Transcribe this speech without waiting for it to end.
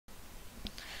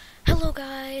Hello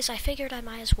guys, I figured I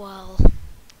might as well,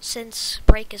 since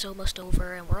break is almost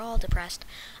over and we're all depressed,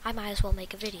 I might as well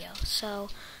make a video. So,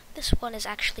 this one is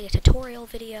actually a tutorial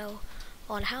video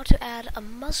on how to add a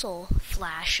muzzle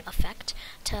flash effect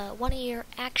to one of your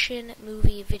action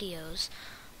movie videos,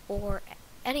 or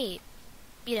any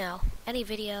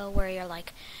video where you're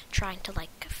like trying to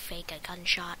like fake a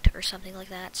gunshot or something like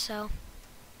that. So,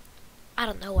 I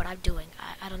don't know what I'm doing.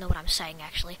 I don't know what I'm saying,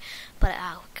 actually. But,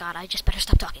 oh, God, I just better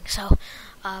stop talking. So,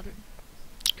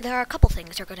 there are a couple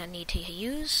things you're going to need to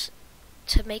use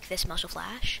to make this muzzle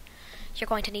flash. You're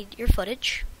going to need your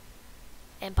footage.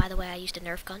 And, by the way, I used a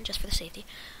Nerf gun just for the safety.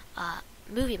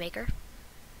 Movie Maker.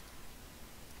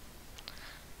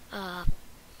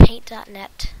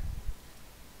 Paint.net.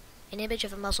 An image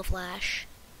of a muzzle flash.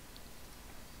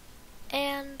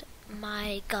 And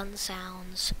my gun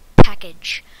sounds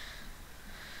package.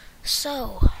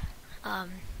 So,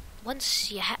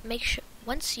 once you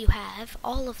have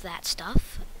all of that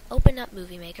stuff, open up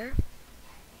Movie Maker.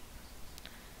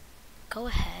 Go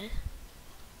ahead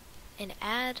and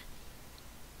add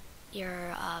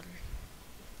your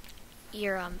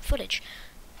footage.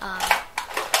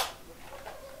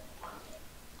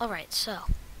 Alright, so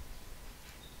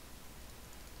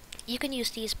you can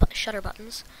use these shutter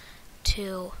buttons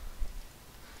to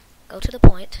go to the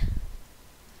point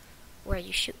where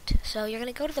you shoot. So you're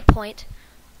going to go to the point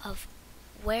of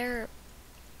where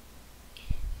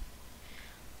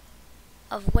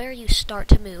you start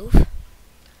to move.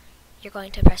 You're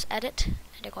going to press edit,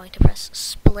 and you're going to press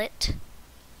split.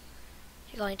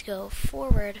 You're going to go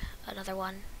forward another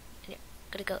one, and you're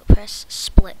going to go press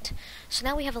split. So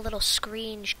now we have a little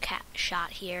screen shot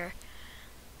here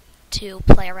to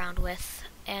play around with,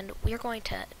 and we're going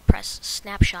to press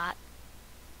snapshot.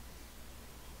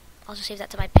 I'll just save that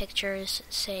to my pictures,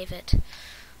 save it.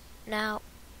 Now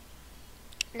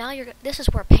this is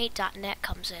where paint.net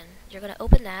comes in. You're going to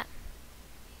open that.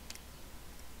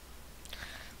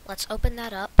 Let's open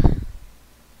that up.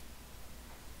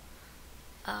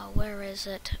 Where is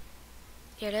it?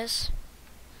 Here it is.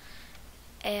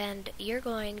 And you're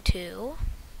going to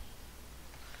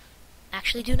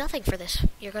actually do nothing for this.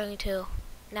 You're going to...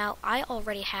 Now, I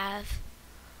already have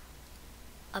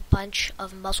a bunch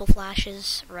of muzzle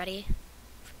flashes ready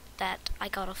that I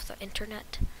got off the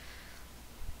internet.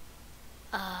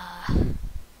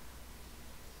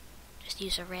 Just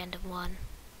use a random one.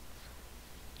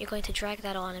 You're going to drag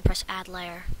that on and press add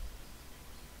layer.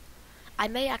 I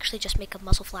may actually just make a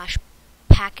muzzle flash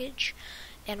package,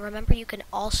 and remember you can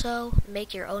also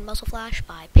make your own muzzle flash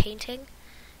by painting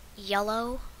a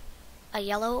yellow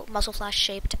muzzle flash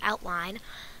shaped outline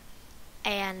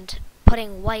and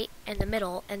putting white in the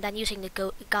middle, and then using the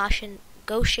Gaussian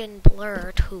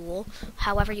blur tool,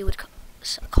 however you would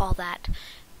call that.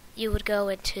 You would go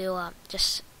into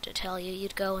just to tell you,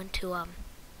 you'd go into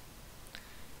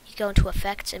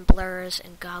effects and blurs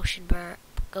and Gaussian blur.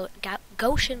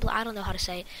 Gaussian blur. I don't know how to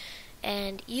say it,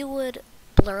 and you would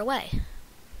blur away.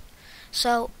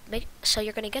 So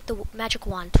you're going to get the magic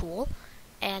wand tool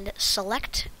and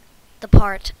select the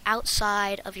part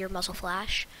outside of your muzzle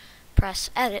flash. Press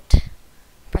edit.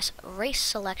 Press erase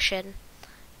selection,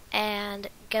 and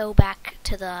go back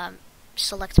to the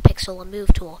select pixel and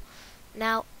move tool.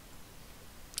 Now,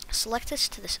 select this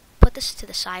put this to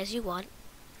the size you want.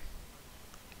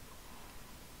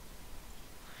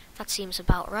 That seems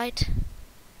about right.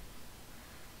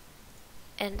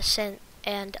 And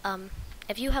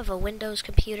if you have a Windows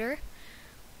computer,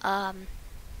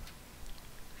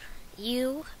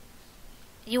 you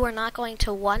are not going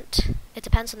to want, it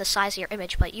depends on the size of your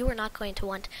image, but you are not going to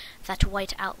want that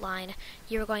white outline.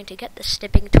 You're going to get the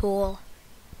snipping tool.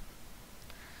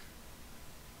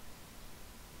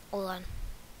 Hold on.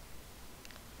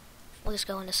 We'll just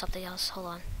go into something else. Hold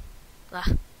on.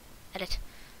 Edit.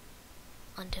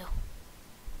 Undo.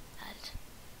 Edit.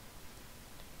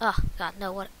 Oh, God,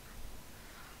 no, what?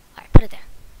 Alright, put it there.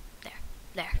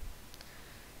 There.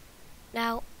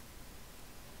 Now,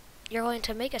 you're going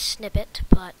to make a snippet,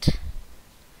 but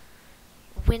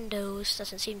Windows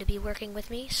doesn't seem to be working with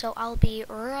me, so I'll be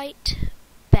right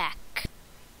back.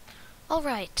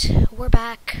 Alright, we're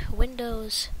back.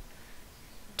 Windows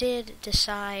did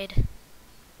decide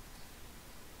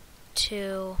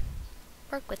to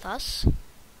work with us.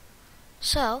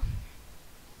 So,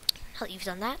 now that you've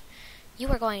done that, you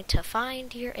are going to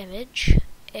find your image,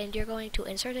 and you're going to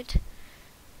insert it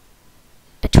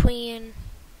between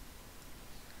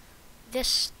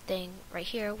this thing right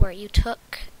here where you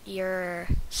took your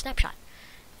snapshot,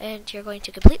 and you're going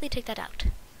to completely take that out.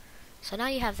 So now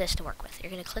you have this to work with. You're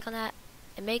going to click on that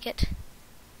and make it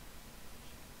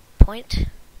point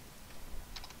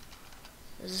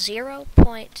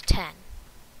 0.10.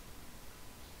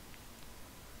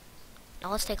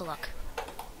 Now let's take a look.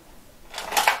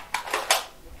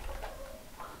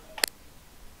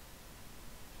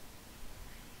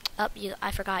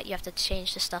 I forgot you have to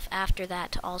change the stuff after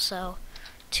that to also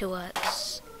to a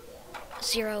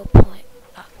 0.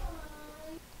 Oh.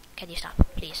 Can you stop,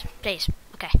 please? Please.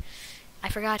 Okay. I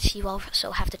forgot you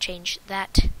also have to change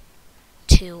that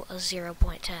to a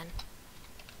 0.10.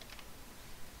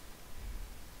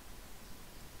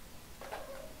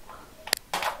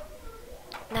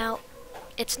 Now,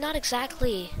 it's not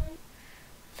exactly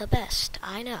the best,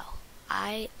 I know.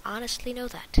 I honestly know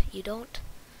that. You don't,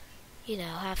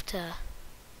 have to...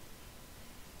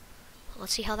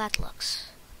 Let's see how that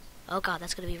looks. Oh god,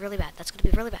 that's gonna be really bad. That's gonna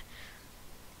be really bad.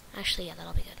 Actually, yeah,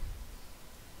 that'll be good.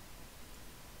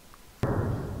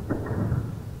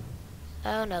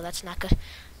 Oh no, that's not good.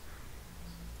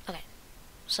 Okay,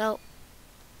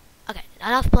 okay,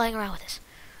 enough playing around with this.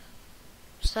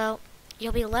 So,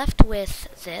 you'll be left with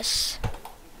this.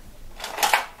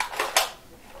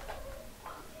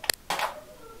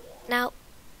 Now,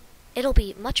 it'll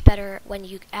be much better when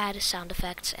you add sound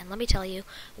effects, and let me tell you,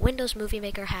 Windows Movie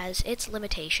Maker has its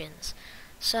limitations.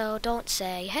 So don't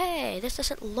say, hey, this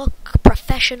doesn't look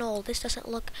professional, this doesn't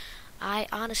look... I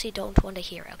honestly don't want to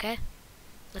hear it, okay?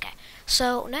 Okay,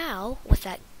 so now, with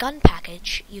that gun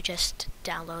package you just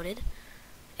downloaded,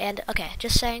 and, okay,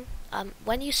 just saying,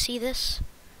 when you see this,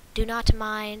 do not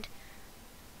mind,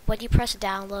 when you press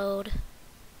download,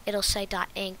 it'll say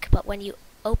 .inc, but when you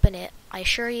open it, I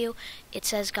assure you, it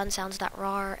says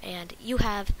gunsounds.rar, and you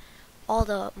have all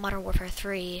the Modern Warfare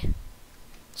 3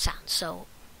 sounds, so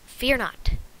fear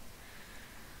not.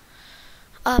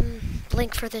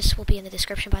 Link for this will be in the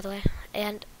description, by the way.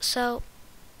 And so,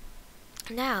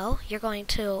 now you're going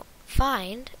to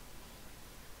find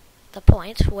the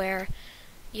point where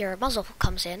your muzzle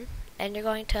comes in, and you're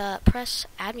going to press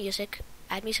add music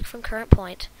from current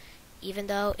point, even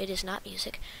though it is not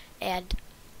music, and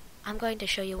I'm going to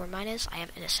show you where mine is. I have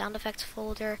it in a sound effects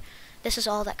folder. This is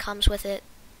all that comes with it.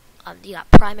 You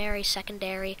got primary,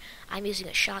 secondary. I'm using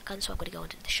a shotgun, so I'm going to go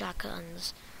into the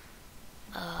shotguns.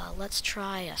 Let's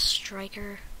try a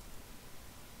striker.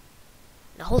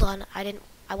 No, hold on. I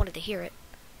wanted to hear it.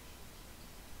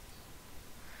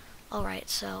 Alright,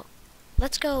 so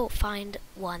let's go find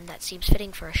one that seems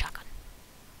fitting for a shotgun.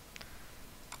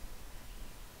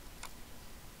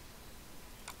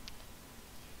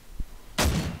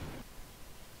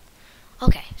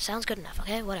 Okay, sounds good enough,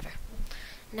 okay? Whatever.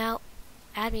 Now,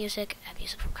 add music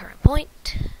from current point,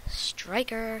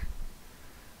 striker,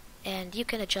 and you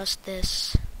can adjust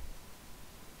this.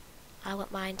 I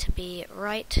want mine to be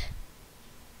right.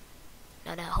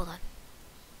 No, hold on.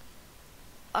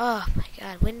 Oh my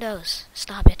god, Windows,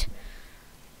 stop it.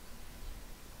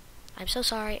 I'm so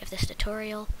sorry if this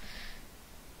tutorial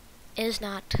is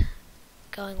not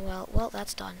going well. Well,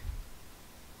 that's done.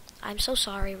 I'm so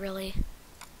sorry, really.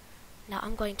 Now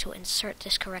I'm going to insert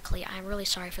this correctly. I'm really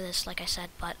sorry for this, like I said,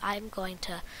 but I'm going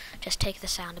to just take the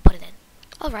sound and put it in.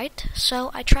 Alright,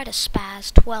 so I tried a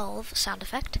Spaz 12 sound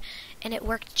effect, and it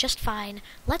worked just fine.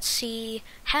 Let's see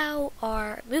how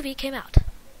our movie came out.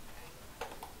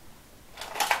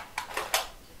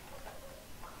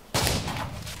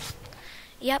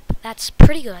 Yep, that's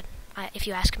pretty good, if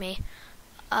you ask me.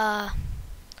 Now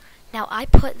I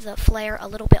put the flare a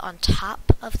little bit on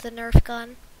top of the Nerf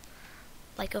gun,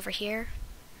 like over here,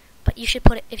 but you should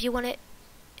put it, if you want to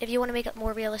make it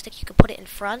more realistic, you could put it in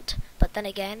front, but then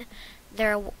again,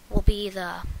 there will be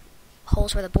the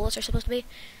holes where the bullets are supposed to be.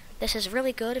 This is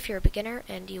really good if you're a beginner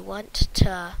and you want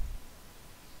to,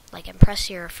 like, impress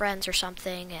your friends or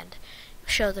something and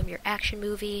show them your action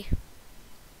movie.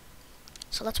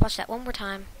 So let's watch that one more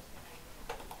time.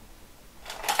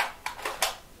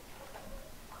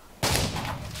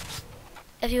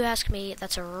 If you ask me,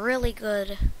 that's a really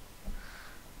good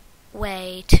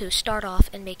way to start off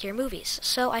and make your movies.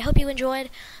 So I hope you enjoyed.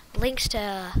 Links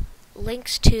to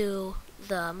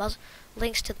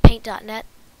the paint.net,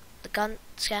 the gun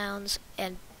sounds,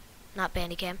 and not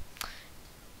Bandicam.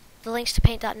 The links to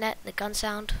paint.net, the gun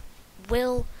sound,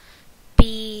 will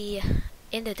be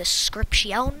in the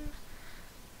description.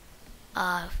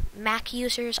 Mac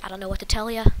users, I don't know what to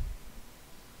tell ya.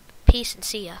 Peace and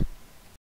see ya.